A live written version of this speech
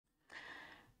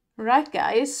Right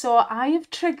guys, so I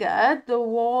have triggered the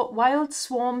Wild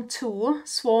Swarm 2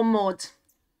 Swarm mode.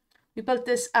 We built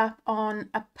this up on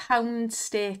a pound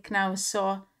stake now,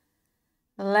 so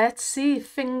let's see,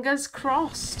 fingers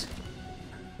crossed.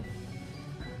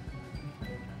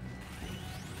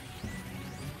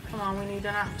 Come on, we need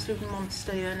an absolute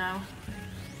monster here now.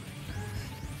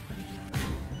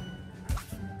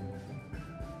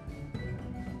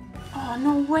 Oh,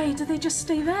 no way, did they just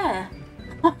stay there?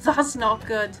 Oh, that's not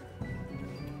good.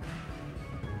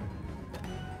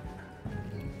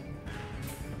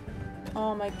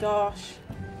 Oh my gosh.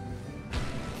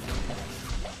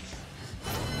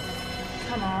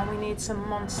 Come on, we need some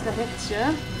monster hits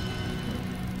here.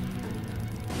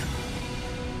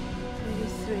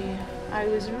 33. I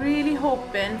was really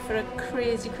hoping for a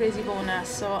crazy bonus,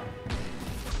 so...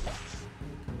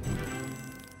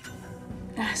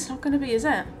 It's not going to be, is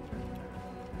it?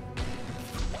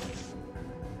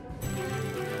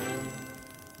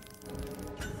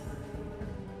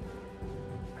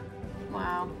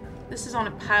 Wow. This is on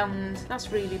a pound.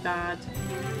 That's really bad.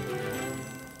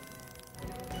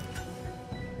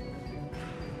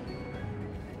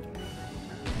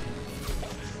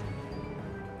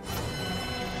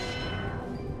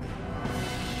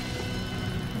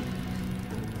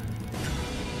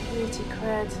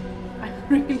 £80. I'm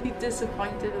really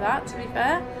disappointed with that, to be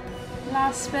fair.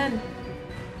 Last spin.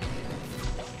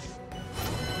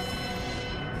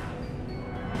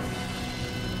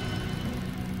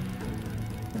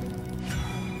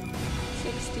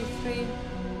 £63.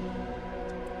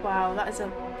 Wow, that is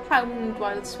a pound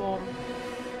Wild Swarm.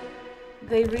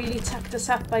 They really tucked us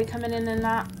up by coming in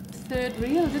that third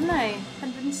reel, didn't they?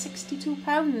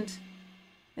 £162.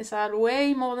 It's had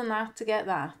way more than that to get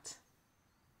that.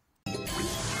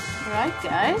 Right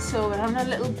guys, so we're having a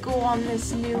little go on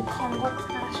this new Combo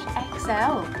Cash XL.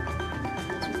 So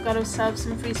we've got ourselves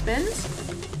some free spins.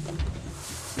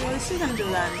 See what else we're going to do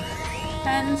then.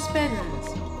 10 spins.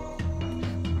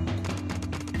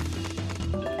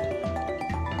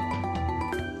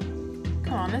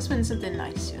 Come on, let's win something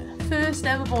nice here. First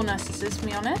ever bonus this is for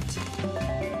me on it.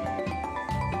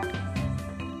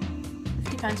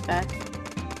 £50 bet.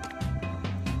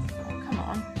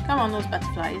 Oh, come on those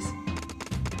butterflies.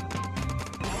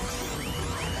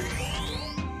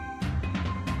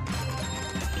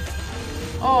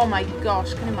 Oh my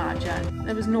gosh, can you imagine?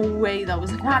 There was no way that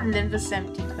was landing for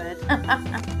 70 quid. Didn't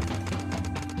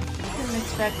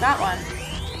expect that one.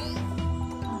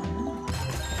 Oh no.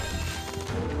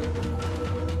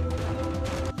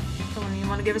 Come on, you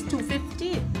want to give us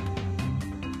 250?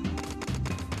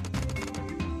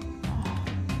 Oh,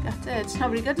 that's it. It's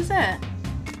not really good, is it?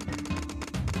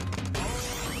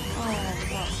 Oh, we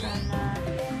got some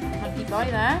monkey boy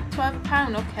there.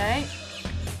 £12, okay.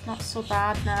 Not so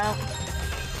bad now.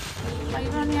 Are you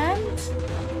on the end?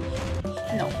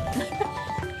 No.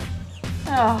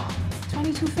 Oh,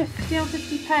 22.50 or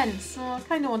 50p. So I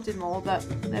kind of wanted more, but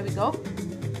there we go.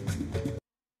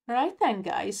 Right then,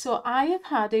 guys. So I have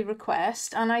had a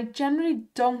request, and I generally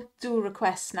don't do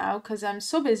requests now because I'm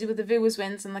so busy with the viewers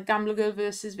wins and the Gambler Girl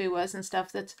versus viewers and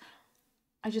stuff that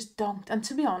I just don't. And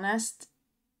to be honest,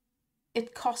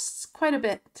 it costs quite a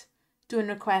bit doing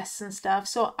requests and stuff.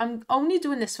 So I'm only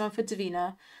doing this one for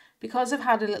Davina, because I've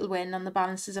had a little win and the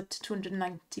balance is up to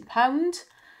 £290.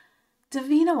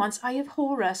 Davina wants, I have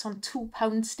Horus on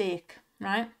 £2 stake,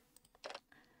 right?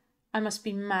 I must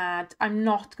be mad. I'm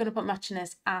not going to put much in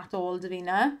this at all,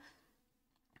 Davina.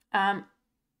 And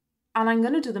I'm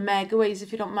going to do the mega ways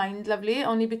if you don't mind, lovely,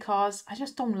 only because I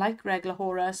just don't like regular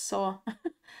Horus. So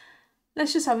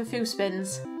let's just have a few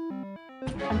spins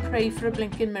and pray for a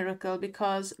blinking miracle,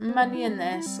 because money in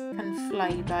this can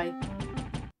fly by.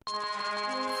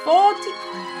 40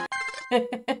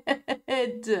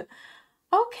 quid.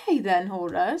 Okay then,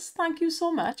 Horus. Thank you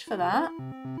so much for that.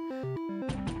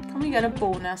 Can we get a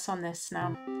bonus on this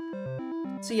now?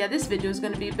 So yeah, this video is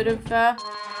going to be a bit of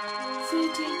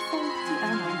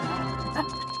 1340.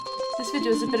 This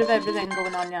video is a bit of everything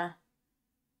going on, yeah.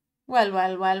 Well.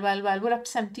 We're up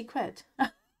 70 quid.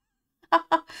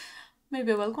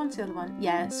 Maybe I will go on to the other one.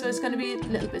 Yeah, so it's going to be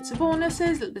little bits of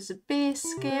bonuses, little bits of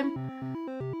base game.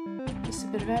 Just a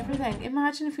bit of everything.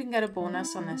 Imagine if we can get a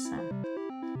bonus on this now.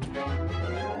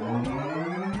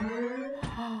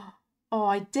 Oh,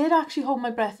 I did actually hold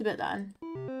my breath a bit then.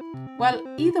 Well,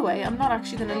 either way, I'm not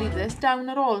actually going to leave this down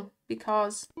at all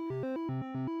because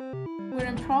we're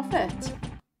in profit.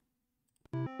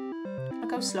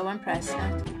 Look how slow I'm pressing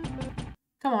it.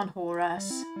 Come on,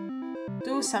 Horus.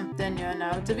 Do something here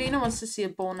now. Davina wants to see a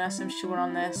bonus, I'm sure,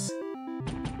 on this.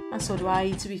 And so do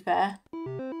I, to be fair.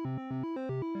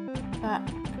 But,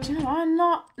 do you know what? I'm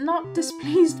not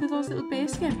displeased with those little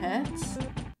base game hits.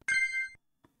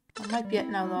 I might be it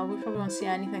now though. We probably won't see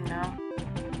anything now.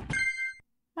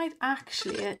 Might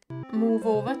actually move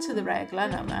over to the regular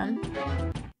now then.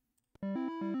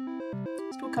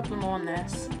 Let's do a couple more on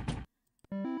this.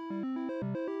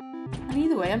 And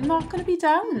either way, I'm not going to be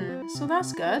down. So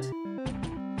that's good.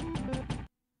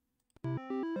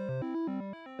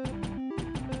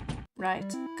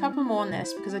 Right, a couple more on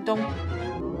this because I don't...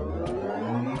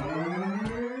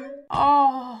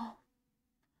 Oh!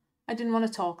 I didn't want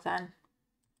to talk then.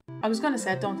 I was going to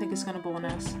say I don't think it's going to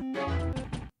bonus.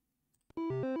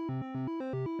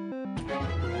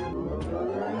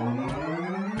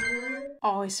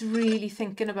 Oh, it's really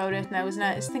thinking about it now, isn't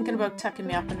it? It's thinking about tucking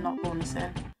me up and not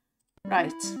bonusing.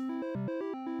 Right.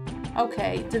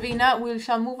 Okay, Davina, we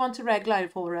shall move on to regular Eye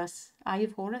of Horus. Eye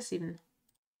of Horus even.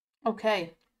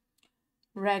 Okay.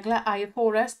 Regular Eye of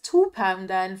Horus, £2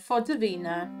 then for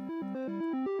Davina.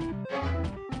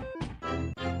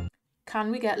 Can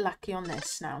we get lucky on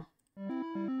this now?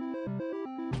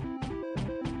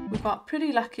 We got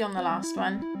pretty lucky on the last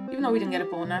one. Even though we didn't get a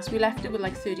bonus, we left it with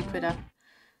like 30 quid up.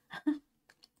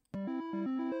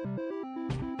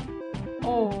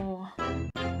 Oh,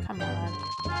 come on.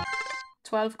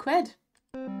 12 quid.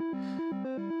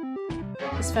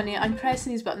 It's funny, I'm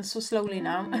pressing these buttons so slowly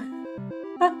now.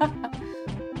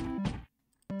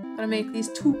 Gotta make these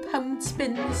 £2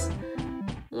 spins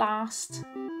last.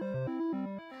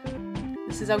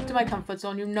 This is out of my comfort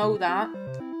zone, you know that.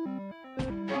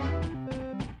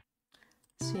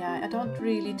 So yeah, I don't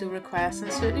really do requests,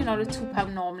 and certainly not a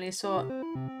 £2 normally, so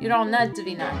you're on there,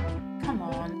 Davina. Come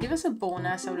on, give us a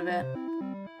bonus out of it.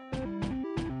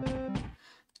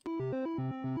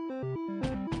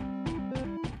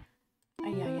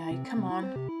 Come on.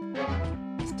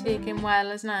 It's taking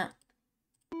well, isn't it?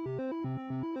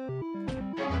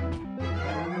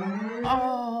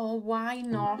 Oh, why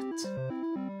not?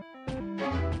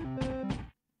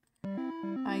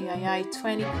 Aye,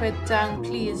 20 quid down,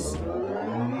 please.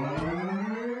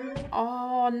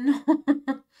 Oh, no.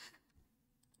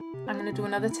 I'm going to do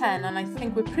another 10, and I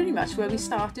think we're pretty much where we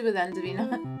started with then, Davina.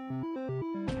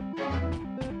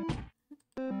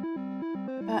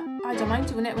 But I don't mind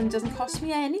doing it when it doesn't cost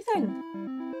me anything.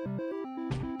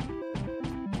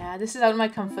 Yeah, this is out of my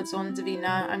comfort zone,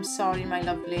 Davina. I'm sorry, my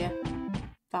lovely.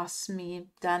 That's me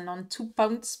done on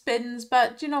 £2 spins.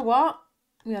 But do you know what?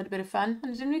 We had a bit of fun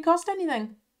and it didn't really cost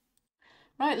anything.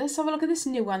 Right, let's have a look at this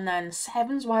new one then.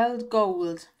 Sevens Wild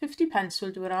Gold. 50p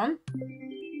we'll do it on.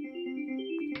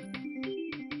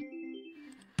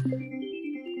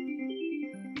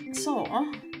 So...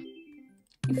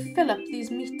 you fill up these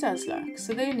meters, look,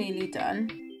 so they're nearly done.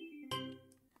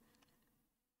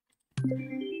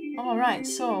 Alright,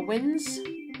 so wins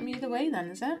from either way then,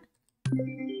 is it?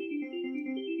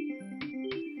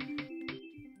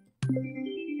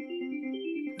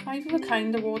 Five of a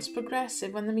kind awards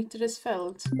progressive when the meter is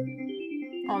filled.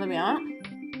 Oh, there we are.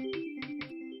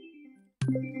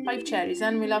 5 cherries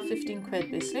then, we'll have 15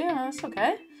 quid basically. Oh, that's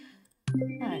okay.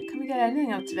 Right, can we get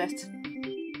anything out of it?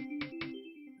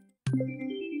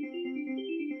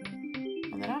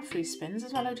 There are free spins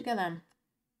as well. How to get them?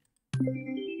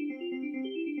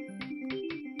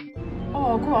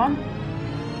 Oh, go on.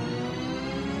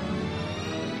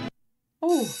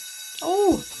 Oh,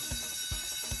 oh!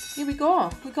 Here we go.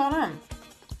 We got them.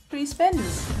 Free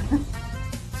spins.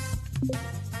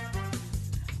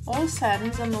 All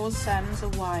sevens and those sevens are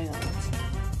wild.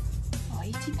 Oh,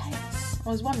 80p. Oh,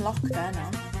 there's one lock there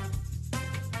now.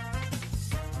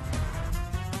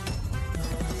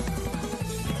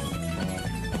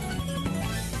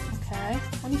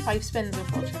 Only 5 spins,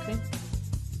 unfortunately.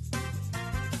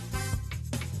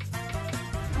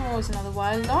 Oh, there's another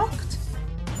wild locked.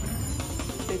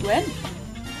 Big win.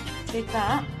 Take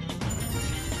that.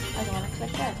 I don't want to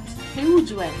click it.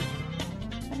 Huge win.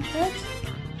 20 quid.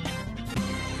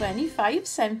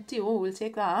 25.70. Oh, we'll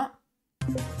take that.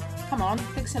 Come on,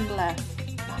 big symbol there.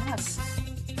 Bars.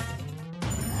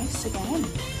 Nice again.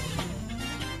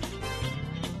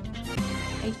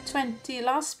 8.20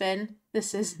 last spin.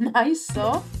 This is nice,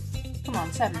 so. Come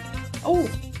on, 7. Oh!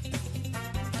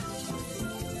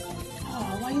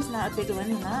 Oh, why isn't that a bigger win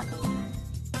than that?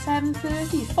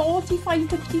 7.30,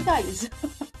 45.50, guys.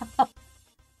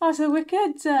 That's a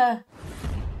wicked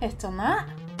hit on that.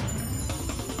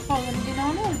 How long have we been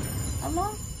on it? How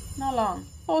long? Not long.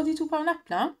 £42 up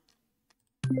now.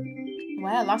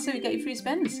 Well, that's how we get your free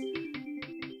spins.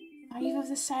 5 of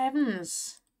the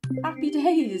 7s. Happy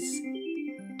days.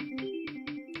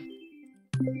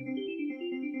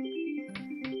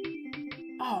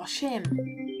 Oh, shame.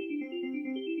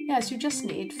 Yes, you just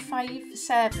need 5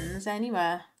 sevens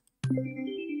anywhere.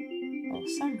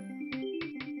 Awesome.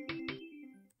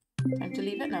 Time to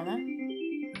leave it now then.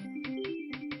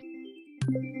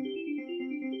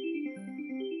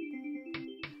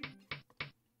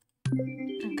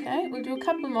 Okay, we'll do a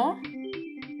couple more.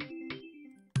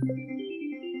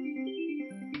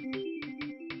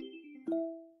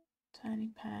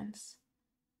 £20.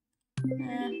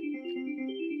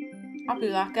 Happy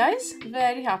with that, guys.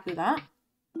 Very happy with that.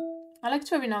 I like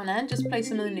to every now and then just play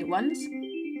some of the new ones.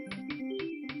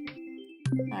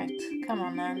 Right, come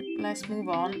on then. Let's move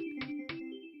on.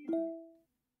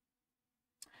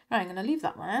 Right, I'm going to leave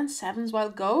that one then. 7's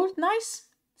wild gold. Nice.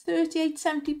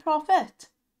 38.70 profit.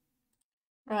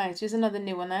 Right, here's another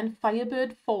new one then.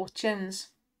 Firebird Fortunes.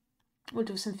 We'll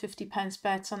do some 50p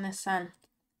bets on this then.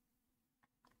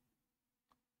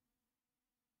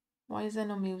 Why is there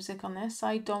no music on this?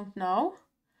 I don't know.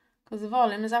 Because the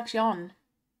volume is actually on.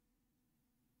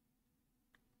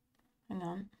 Hang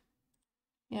on.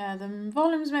 Yeah, the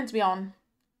volume's meant to be on.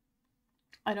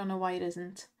 I don't know why it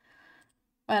isn't.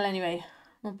 Well, anyway,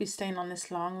 won't be staying on this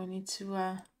long. We need to,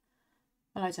 well,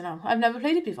 I don't know. I've never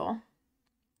played it before.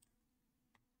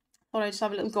 Thought I'd just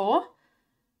have a little go.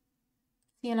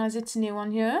 Seeing as it's new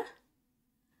on here.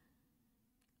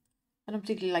 I don't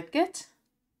particularly like it.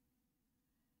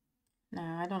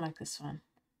 Nah, I don't like this one.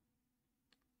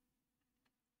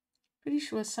 Pretty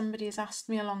sure somebody has asked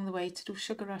me along the way to do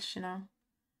Sugar Rush, you know.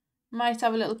 Might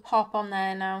have a little pop on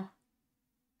there now.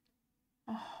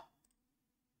 Oh.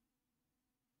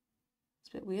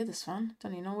 It's a bit weird, this one.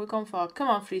 Don't even know what we're going for. Come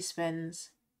on, free spins.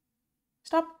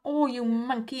 Stop. Oh, you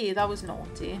monkey. That was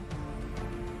naughty.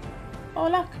 Oh,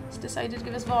 look. It's decided to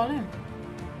give us volume.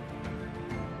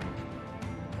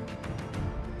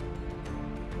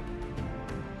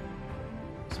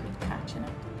 Catching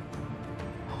up.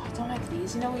 Oh, I don't like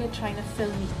these, you know, when you're trying to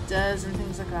fill meters and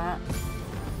things like that.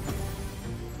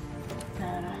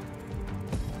 No.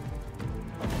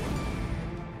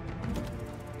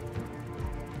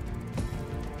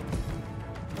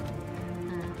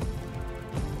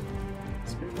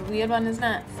 It's a bit of a weird one, isn't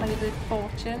it? Firebird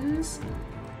Fortunes.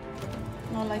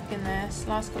 Not liking this.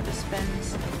 Last couple of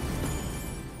spins.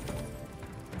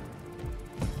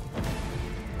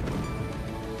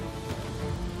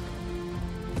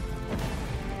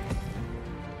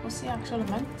 The actual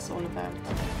amount it's all about.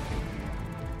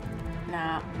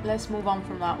 Nah, let's move on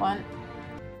from that one.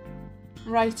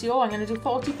 Rightio, I'm going to do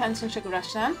 40p on Sugar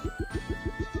Rush then.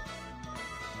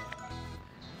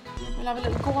 We'll have a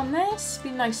little go on this.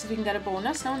 Be nice if we can get a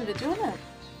bonus now in the video, isn't it?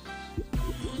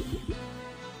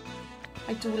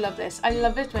 I do love this. I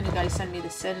love it when you guys send me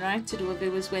this in, right, to do a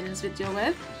viewers wins video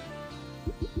with.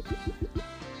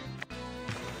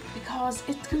 Because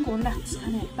it can go nuts,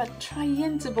 can it? But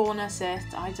trying to bonus it,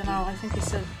 I don't know, I think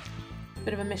it's a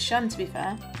bit of a mission, to be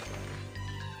fair.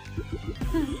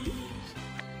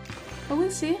 But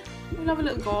we'll see. We'll have a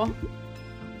little go.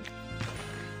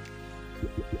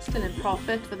 Still in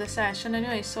profit for the session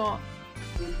anyway, so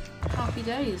happy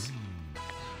days.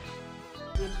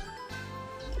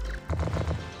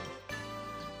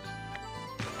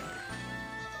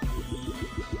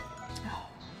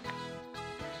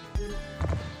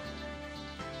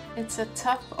 It's a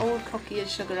tough old cookie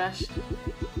as Sugar Rush.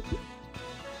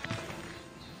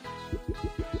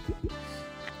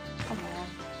 Come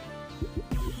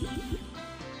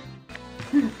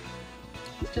on.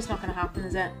 It's just not going to happen,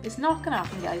 is it? It's not going to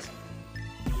happen, guys.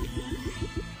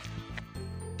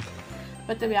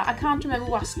 But there we are. I can't remember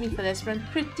who asked me for this, but I'm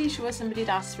pretty sure somebody had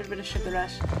asked for a bit of Sugar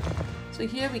Rush. So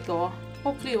here we go.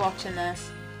 Hopefully you're watching this.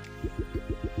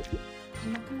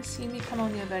 You're not going to see me come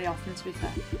on here very often, to be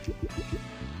fair.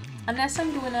 Unless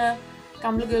I'm doing a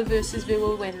Gambler Girl versus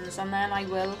viewer wins, and then I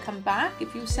will come back.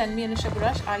 If you send me in a Sugar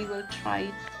Rush, I will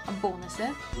try and bonus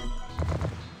it.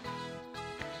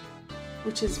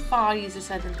 Which is far easier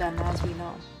said than done, as we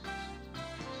know.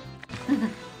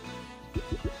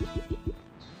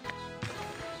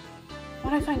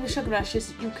 What I find with Sugar Rush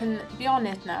is you can be on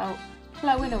it now,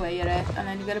 plowing away at it, and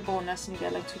then you get a bonus and you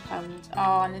get like £2.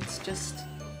 Oh, and it's just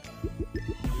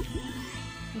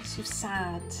makes you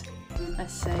sad.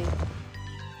 Let's say.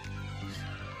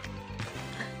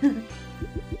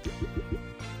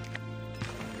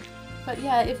 But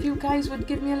yeah, if you guys would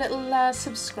give me a little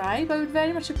subscribe, I would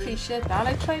very much appreciate that.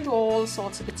 I try and do all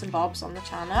sorts of bits and bobs on the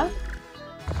channel,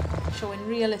 showing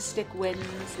realistic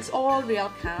wins. It's all real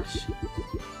cash.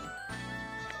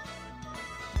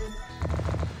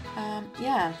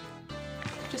 Yeah,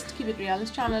 just to keep it real.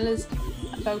 This channel is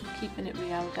about keeping it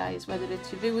real, guys, whether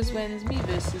it's your viewers wins, me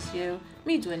versus you,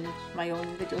 me doing my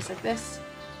own videos like this.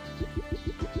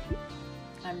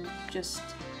 I'm just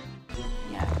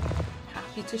yeah,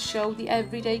 happy to show the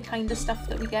everyday kind of stuff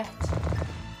that we get.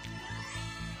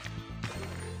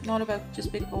 Not about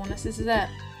just big bonuses, is it?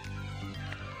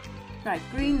 Right,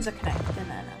 greens are connected in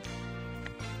there now.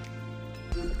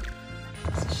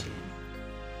 That's a shame.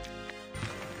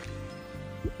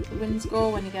 The wins go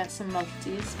when you get some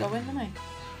multis going, don't they?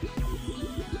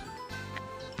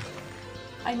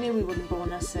 I knew we wouldn't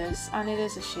bonus this, and it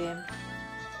is a shame.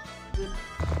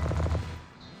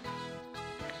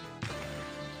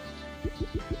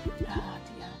 Oh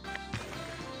dear.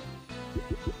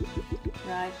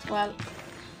 Right, well,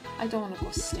 I don't want to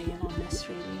go staying on this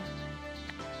really.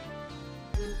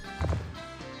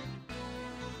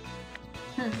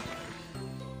 I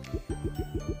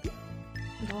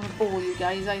don't want to bore you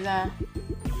guys either.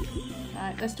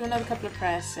 Right, let's do another couple of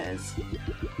presses.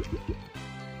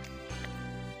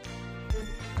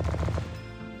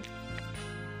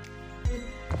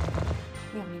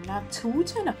 We haven't even had two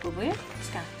turn up, have we?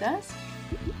 Scatters.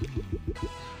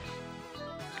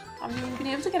 I haven't even been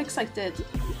able to get excited.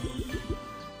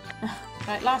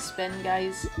 Right, last spin,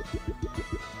 guys.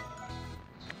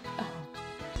 Oh,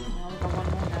 no, we've got one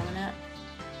more now,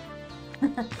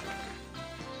 innit?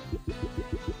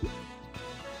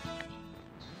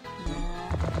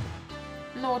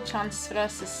 No chance for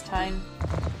us this time.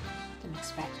 Didn't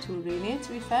expect to really,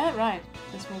 to be fair. Right,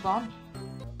 let's move on.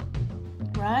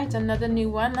 Right, another new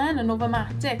one then, an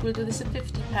Overmatic. We'll do this at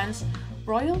 50p.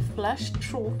 Royal Flush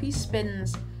Trophy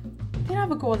Spins. I did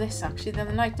have a go at this actually the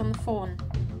other night on the phone.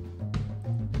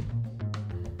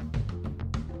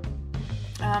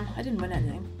 I didn't win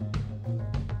anything,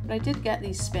 but I did get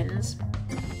these spins.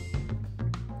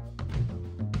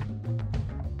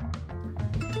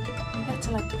 You get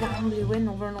to like gamble you win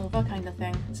over and over kind of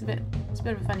thing. It's a bit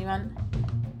of a funny one.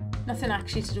 Nothing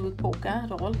actually to do with poker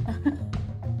at all.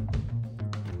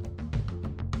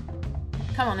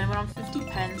 Come on then, we're on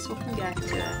 50p, so we can get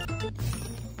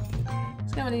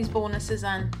let's get one of these bonuses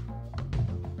then.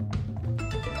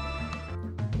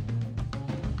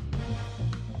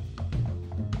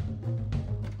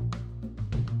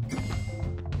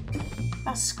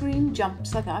 That screen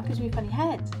jumps like that, gives me a funny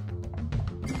head.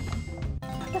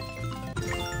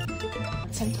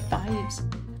 75s.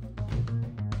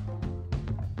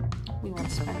 We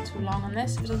won't spend too long on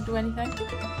this if it doesn't do anything.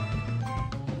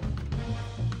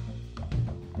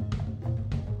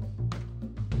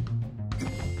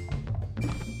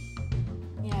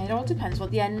 Yeah, it all depends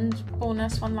what the end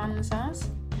bonus one lands as.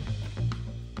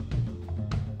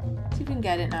 See if we can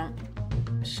get it now.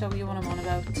 I'll show you what I'm on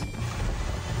about.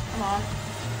 Come on.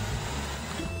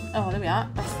 Oh, there we are.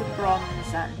 That's the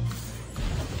bronze then.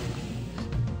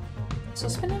 So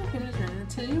spinning a cumulative minute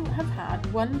until you have had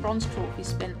one bronze trophy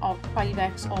spin of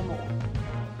 5x or more.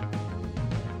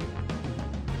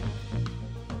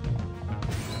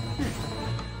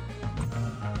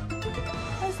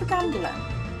 Where's the gambler?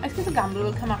 I think the gambler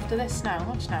will come after this now.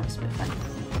 Watch now, it's a bit funny.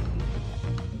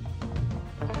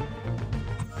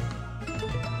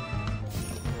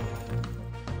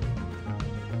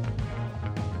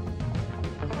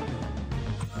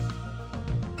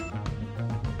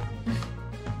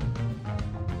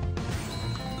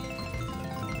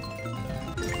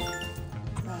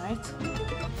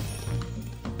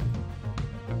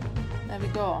 There we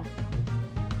go.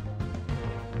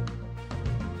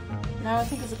 Now I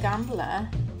think as a gambler,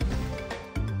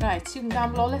 right, so you can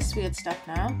gamble all this weird stuff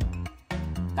now.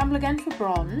 Gamble again for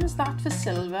bronze, that for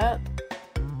silver,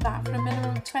 that for a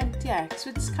minimum of 20x. So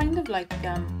it's kind of like,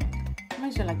 might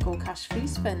as well like go cash free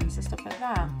spins and stuff like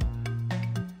that.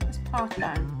 Let's park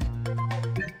bank.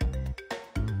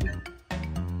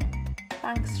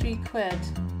 Bank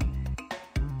 £3.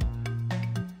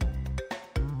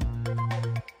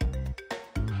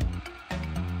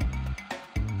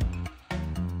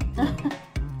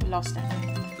 Lost it.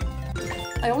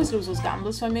 I always lose those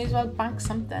gambles, so I may as well bank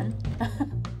something.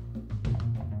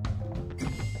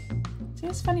 See,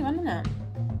 it's a funny one, isn't it?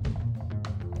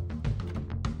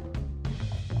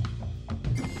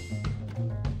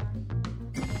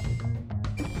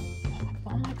 Oh,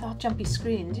 I don't like that jumpy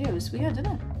screen, do you? It's weird, isn't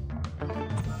it?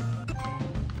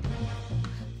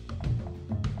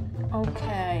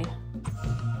 Okay.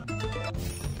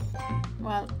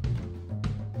 Well.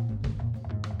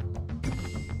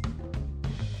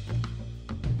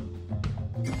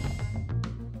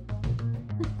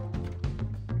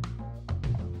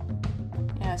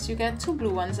 So you get two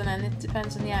blue ones and then it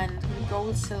depends on the end.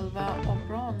 Gold, silver or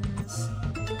bronze.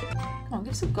 Come on,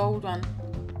 give us a gold one.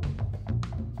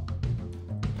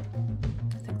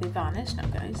 I think they vanished now,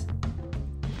 guys.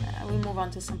 We'll move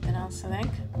on to something else, I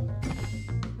think.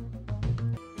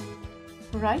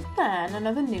 Right then,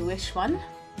 another newish one.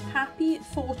 Happy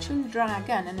Fortune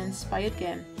Dragon, an inspired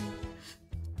game.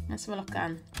 Let's have a look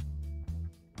then.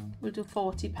 We'll do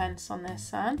 40 pence on this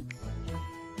then.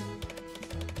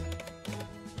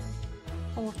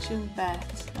 Fortune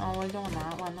bet. Oh, I don't want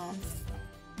that one on.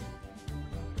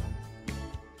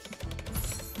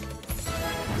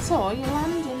 So you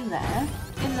land in there,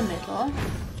 in the middle.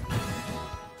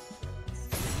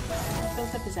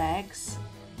 Built up his eggs.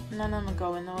 None of them are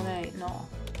going though, they? No.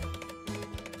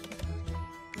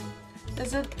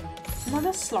 There's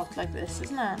another slot like this,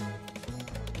 isn't there?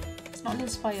 It's not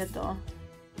inspired though.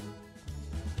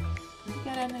 Can we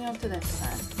get anything out of this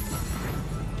then?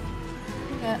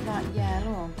 Can we get that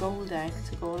yellow or gold egg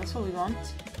to go? That's what we want.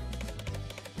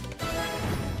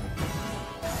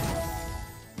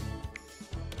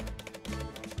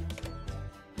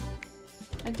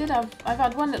 I've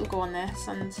had one little go on this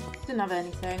and didn't have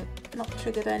anything. Not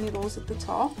triggered any of those at the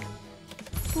top.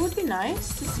 It would be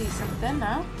nice to see something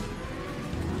now.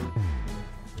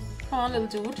 Come on, little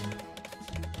dude.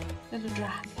 Little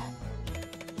dragon.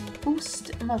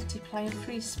 Boost, multiply and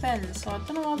free spins. So I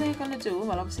don't know what they're going to do.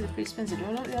 Well, obviously the free spins are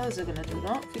doing what the others are going to do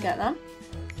though. Forget them.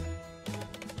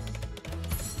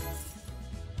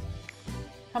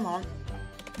 Come on.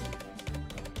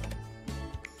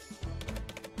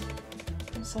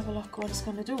 Let's have a look what it's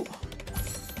going to do.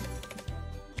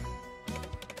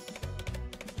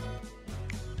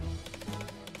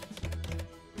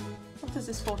 What does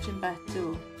this fortune bet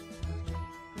do?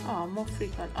 Oh, more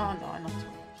frequent. Oh no, I'm not.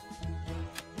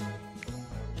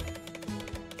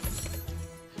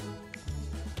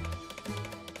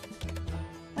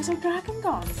 Where's our dragon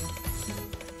gone?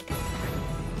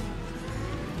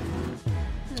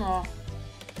 Oh.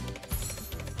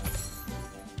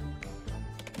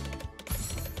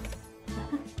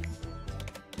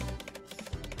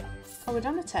 Oh, we're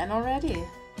down to 10 already.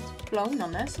 It's blown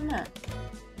on this, isn't it?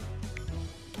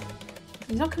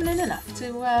 He's not coming in enough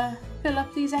to fill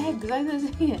up these eggs either, is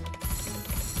he?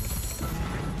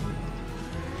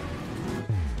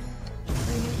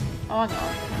 Oh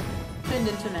no. Turned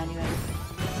into him anyway.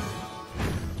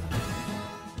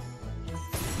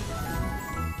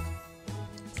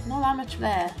 It's not that much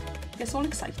there. Gets all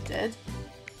excited.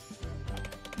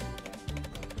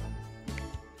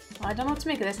 I don't know what to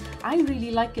make of this. I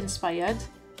really like Inspired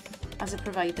as a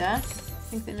provider. I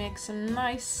think they make some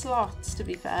nice slots, to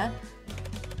be fair.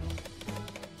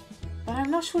 But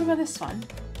I'm not sure about this one.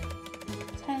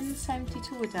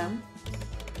 10.72 we're down.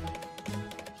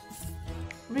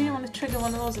 Really want to trigger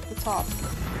one of those at the top.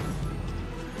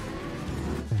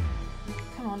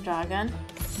 Come on, dragon.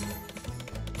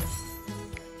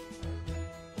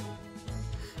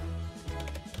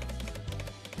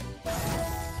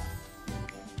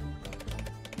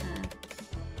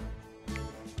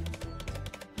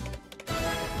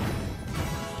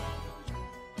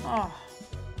 Oh.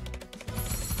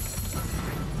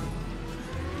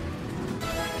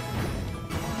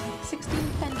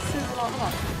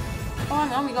 Oh,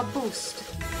 hang on, we got boost.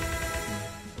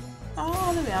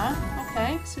 Oh, there we are.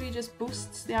 Okay, so he just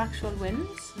boosts the actual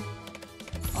wins.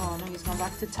 Oh no, he's gone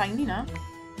back to tiny now.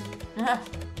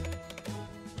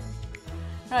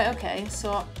 Right, okay,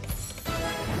 so...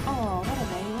 Oh, what are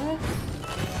they worth?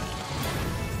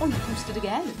 Oh, he boosted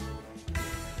again.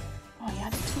 Oh, he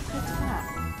had 2 crits for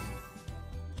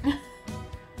that.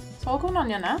 It's all going on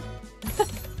here now.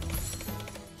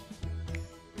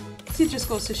 It just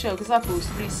goes to show, because that boost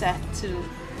reset to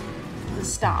the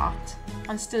start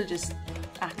and still just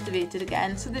activated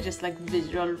again, so they're just like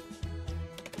visual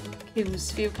cues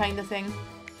for you kind of thing.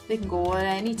 They can go at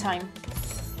any time.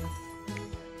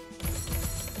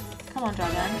 Come on,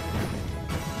 dragon.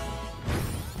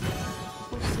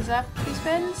 Boost is up. 3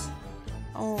 spins.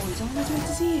 Oh, you don't want to do it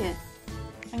to see it.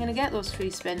 I'm going to get those 3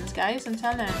 spins, guys, I'm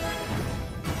telling you.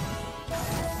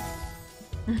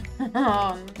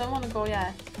 Oh, I don't want to go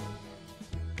yet.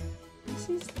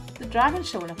 The dragon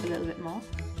showing up a little bit more.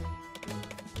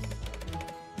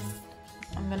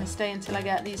 I'm going to stay until I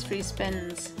get these 3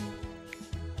 spins.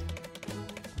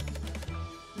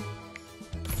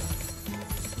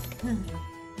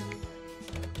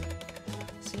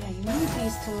 So yeah, you need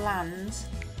these to land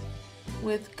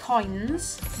with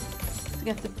coins to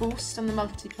get the boost and the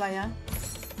multiplier.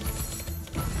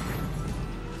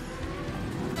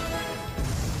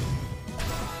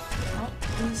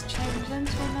 These change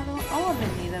into another one. Oh, a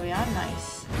mini, there we are,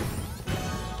 nice.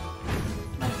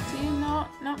 Multi, no,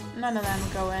 none of them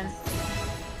are going.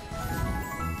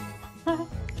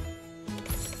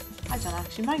 I don't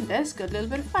actually mind this, good little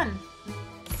bit of fun.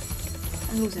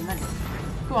 I'm losing money.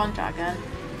 Go on, dragon.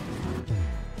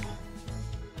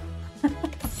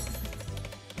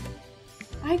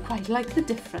 I I quite like the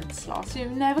different slots. You're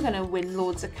never going to win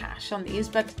loads of cash on these,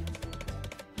 but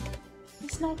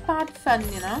it's not bad fun,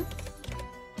 you know.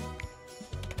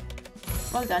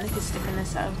 Well done if you're sticking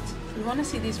this out. We want to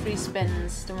see these free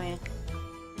spins, don't we?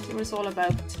 See what it's all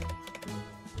about.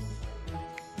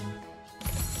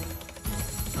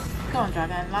 Go on,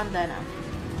 Dragon, land there now.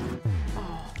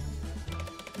 Oh.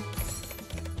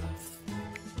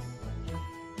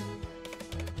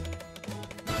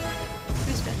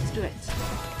 Free spins, do it.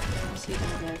 Let's see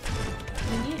what it does.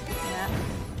 Mini? Yeah.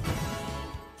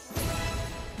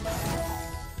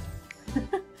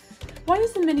 Why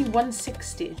is the mini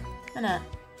 160? Anna.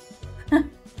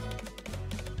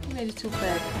 Made it 2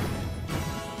 quid.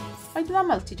 Why did that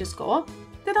multi just go?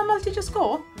 Did that multi just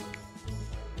go?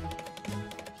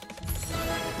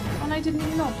 And I didn't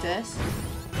even notice.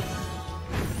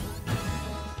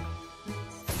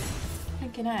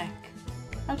 Thinking heck.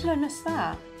 How did I miss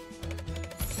that?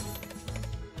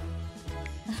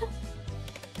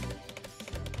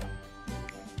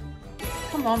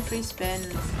 Come on, free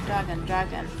spins. Dragon,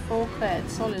 dragon. 4 quid.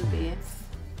 That's all it'll be.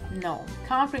 No.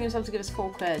 Can't bring himself to give us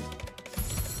 4 quid.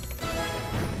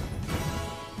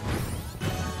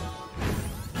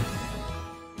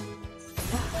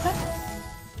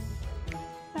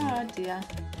 Oh dear.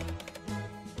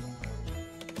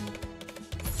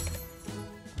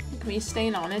 Look at me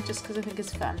staying on it just because I think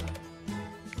it's fun.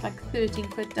 Like 13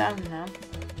 quid down now.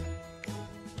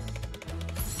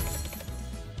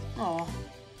 Oh.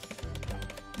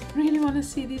 Really want to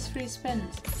see these free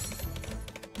spins.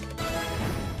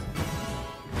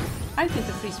 I think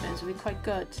the free spins will be quite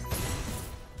good.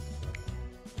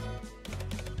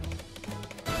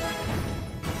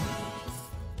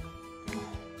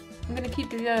 I'm going to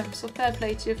keep it, so fair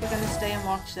play to you if you're going to stay and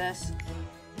watch this.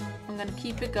 I'm going to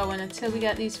keep it going until we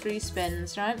get these free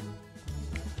spins, right?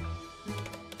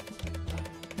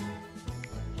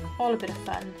 All a bit of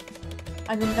fun.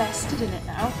 I'm invested in it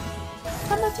now.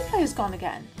 My multiplayer's gone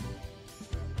again.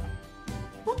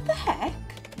 What the heck?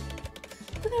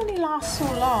 But they only last so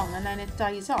long and then it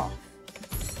dies off.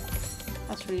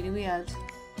 That's really weird.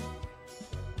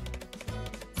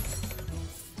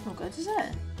 No good, is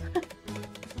it?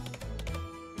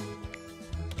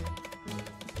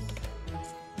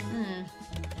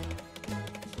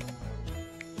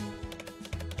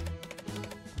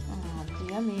 Oh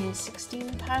dear me,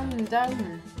 £16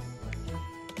 down.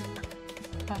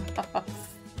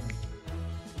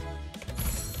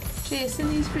 Chasing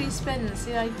these free spins.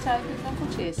 See, I tell people don't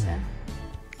go chasing.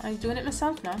 I'm doing it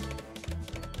myself now.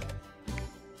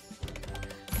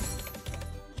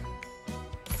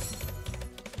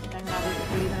 I'm going to have a little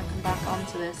breathe and come back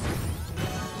onto this.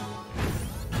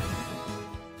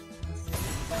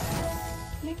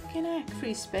 Flicking heck,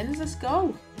 free spins, let's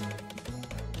go.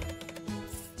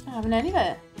 Not having any of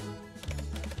it.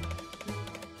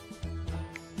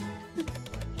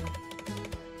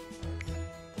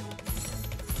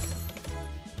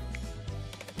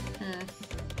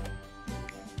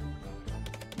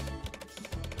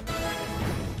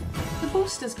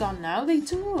 Booster's gone now, they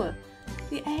do.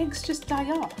 The eggs just die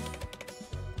off.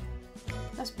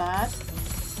 That's bad.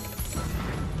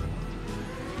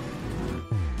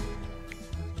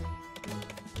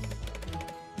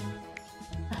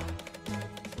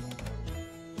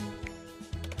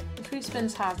 The free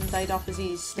spins hasn't died off as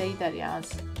he's stayed there, he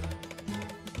has.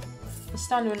 It's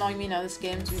starting to annoy me now, this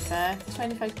game, to be fair.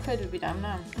 25 quid would be down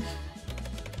now.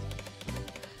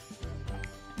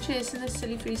 Chasing this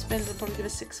silly free spins will probably give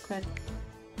us 6 quid.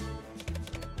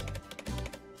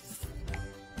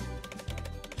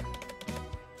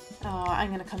 Oh, I'm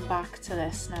going to come back to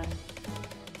this now.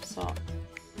 So,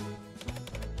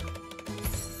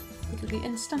 it'll be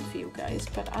instant for you guys,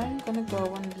 but I'm going to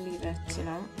go and leave it, you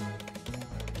know.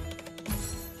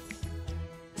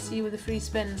 See you with the free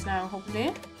spins now, hopefully.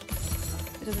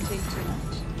 It doesn't take too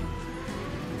much.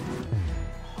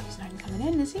 Oh, he's not even coming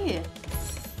in, is he?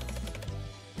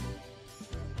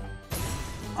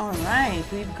 Alright,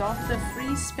 we've got the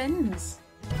free spins.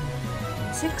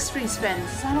 6 free spins.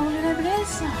 Is that all it ever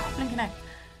is? Oh, blinking heck.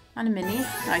 And a mini.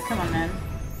 Right, come on then.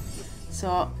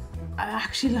 So, I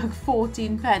actually look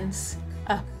 14 pence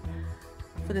up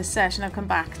for this session I've come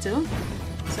back to.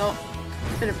 So,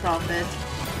 a bit of profit.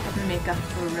 I'm going to make up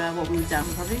for what we were down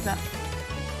probably, but...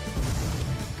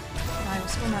 Right,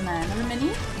 what's going on there? Another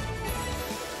mini?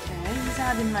 Okay, he's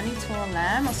adding money to all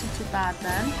them. That's not too bad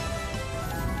then.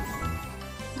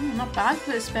 Not bad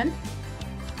for a spin.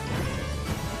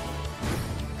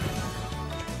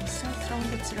 Still throwing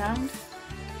bits around.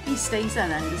 He stays there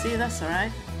then, does he? That's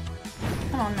alright.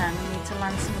 Come on then, we need to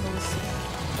land some of those.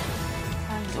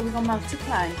 Oh, we got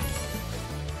multiply.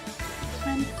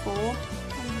 24.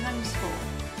 times 4.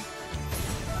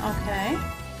 Okay.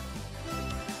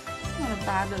 Not a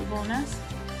bad little bonus.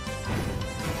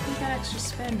 You get extra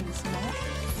spins, no?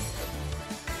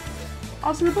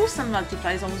 Also, the boost and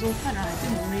multiply is always open. I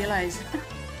didn't even realise.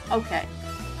 Okay.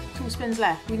 2 spins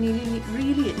left. We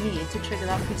really need to trigger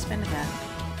that free spin again.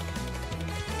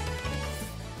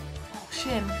 Oh,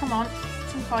 shame. Come on.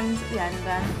 Some coins at the end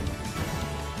then.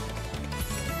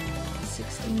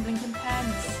 16 blinking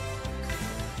pence.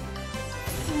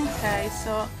 Okay,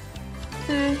 so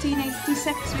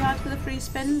 13.86 we had for the free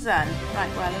spins then.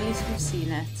 Right, well, at least we've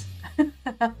seen it.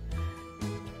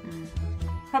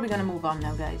 Probably going to move on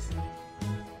now, guys.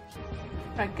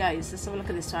 Right, guys, let's have a look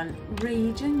at this one.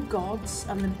 Raging Gods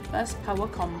Olympus Power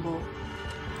Combo.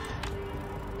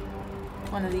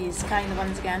 One of these kind of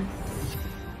ones again.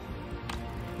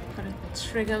 Got to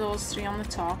trigger those 3 on the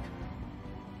top.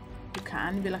 You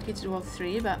can, you'd be lucky to do all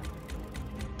 3, but...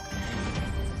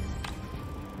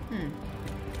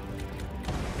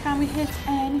 Can we hit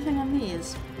anything on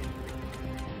these?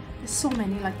 There's so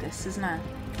many like this, isn't there?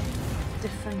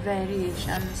 Different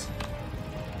variations.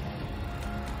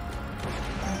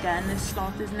 Again, this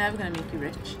slot is never going to make you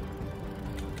rich.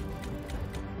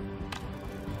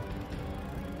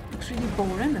 Looks really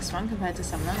boring, this one, compared to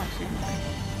some of them, actually.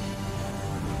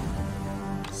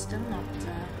 Still not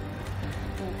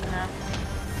open up.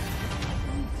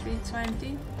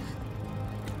 320.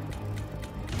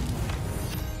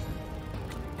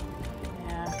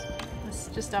 Yeah, let's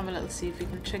just have a little see if we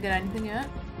can trigger anything here.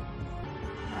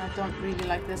 I don't really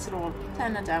like this at all.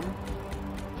 10 are down.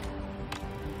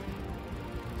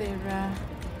 They're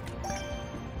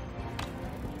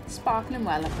sparkling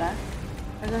well up there.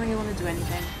 I don't think I want to do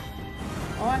anything.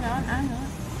 Oh, hang on.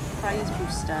 Prize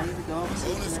booster. Here we go.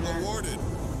 Bonus rewarded.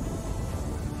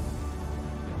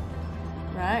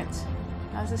 Right.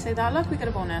 As I say that, look, we got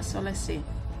a bonus. So let's see.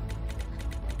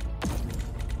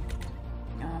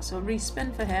 So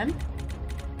respin for him.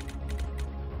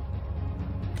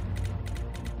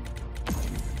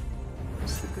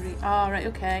 What's the green? Oh, right.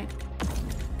 Okay.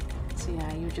 So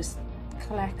yeah, you just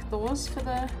collect those for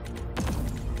the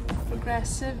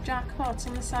progressive jackpots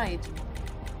on the side.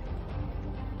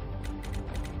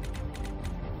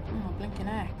 Oh, blinking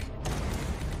heck.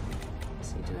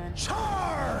 What's he doing?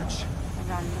 Charge! A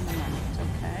random amount,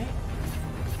 okay.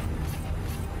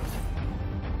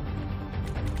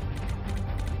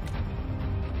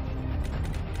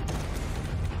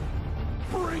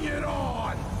 Bring it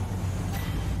on!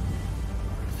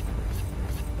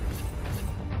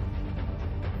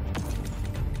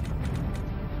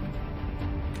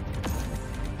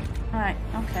 Right,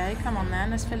 okay, come on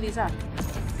then, let's fill these up.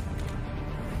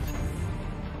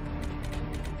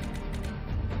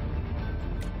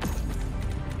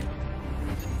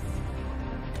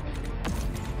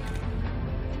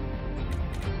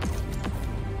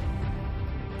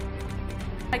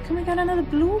 Right, can we get another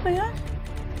blue bear?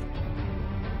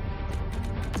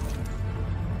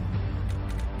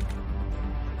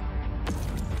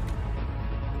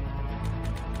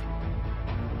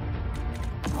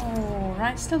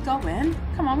 Right, still going.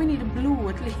 Come on, we need a blue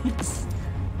at least.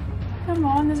 Come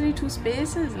on, there's only 2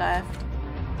 spaces left.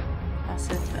 That's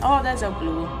it. Oh, there's our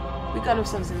blue. We got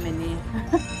ourselves a mini.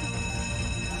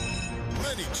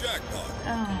 Mini jackpot.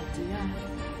 Oh dear.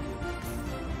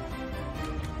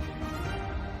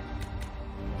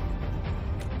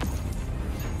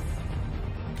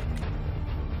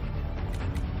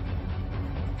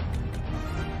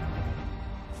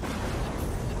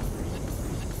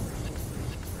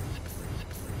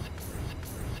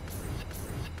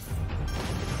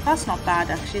 That's not bad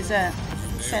actually, is it?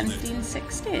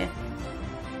 1760.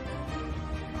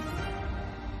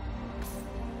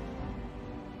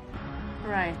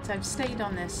 Right, I've stayed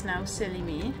on this now, silly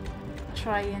me.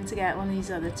 Trying to get one of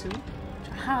these other 2, which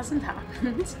hasn't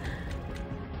happened. So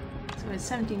it's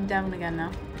 17 down again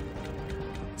now.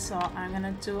 So I'm going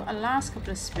to do a last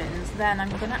couple of spins, then I'm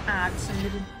going to add some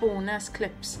little bonus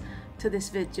clips to this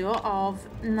video of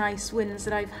nice wins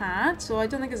that I've had. So I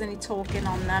don't think there's any talking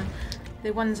on them.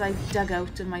 The ones I've dug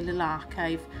out of my little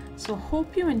archive. So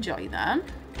hope you enjoy them.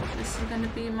 This is going to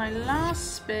be my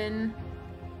last spin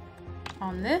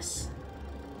on this.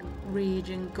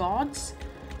 Raging Gods.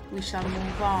 We shall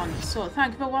move on. So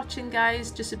thank you for watching, guys.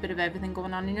 Just a bit of everything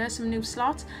going on. You know, some new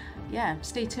slots. Yeah,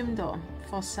 stay tuned though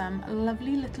for some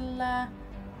lovely little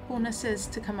bonuses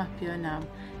to come up here now.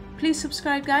 Please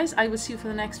subscribe, guys. I will see you for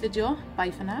the next video.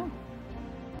 Bye for now.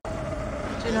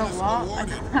 Do you know what?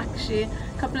 Actually, a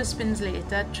couple of spins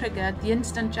later, triggered the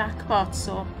instant jackpot.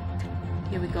 So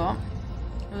here we go.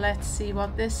 Let's see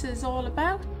what this is all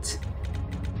about.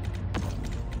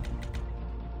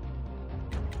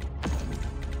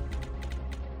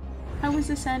 how is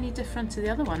this any different to the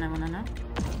other one, I want to know?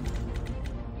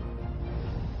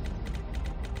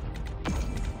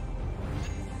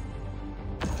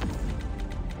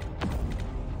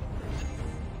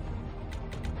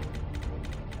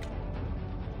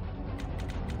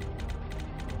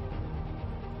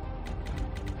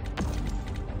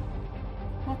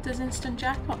 What does instant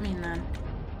jackpot mean then?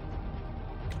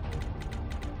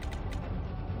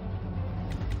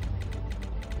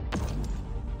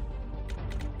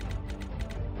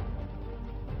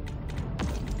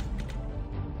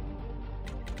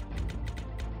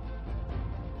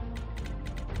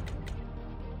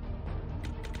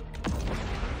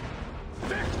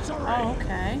 Oh,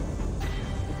 okay.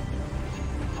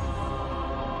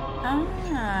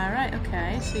 Ah, right,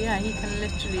 okay. So yeah, he can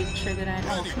literally trigger it.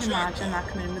 Oh, can you imagine that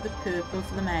coming in with the purple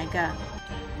for the mega?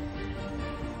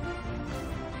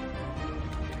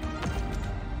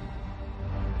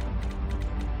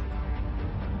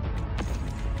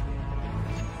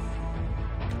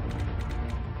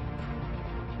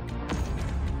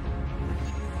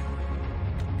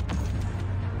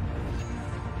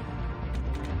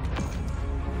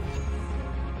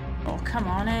 Oh, come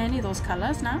on, any of those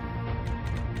colours now?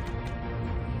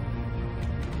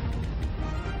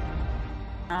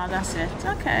 Ah, that's it.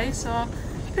 Okay, so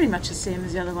pretty much the same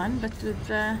as the other one, but with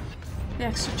the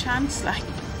extra chance, like.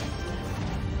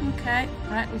 Okay,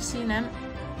 right, we've seen him.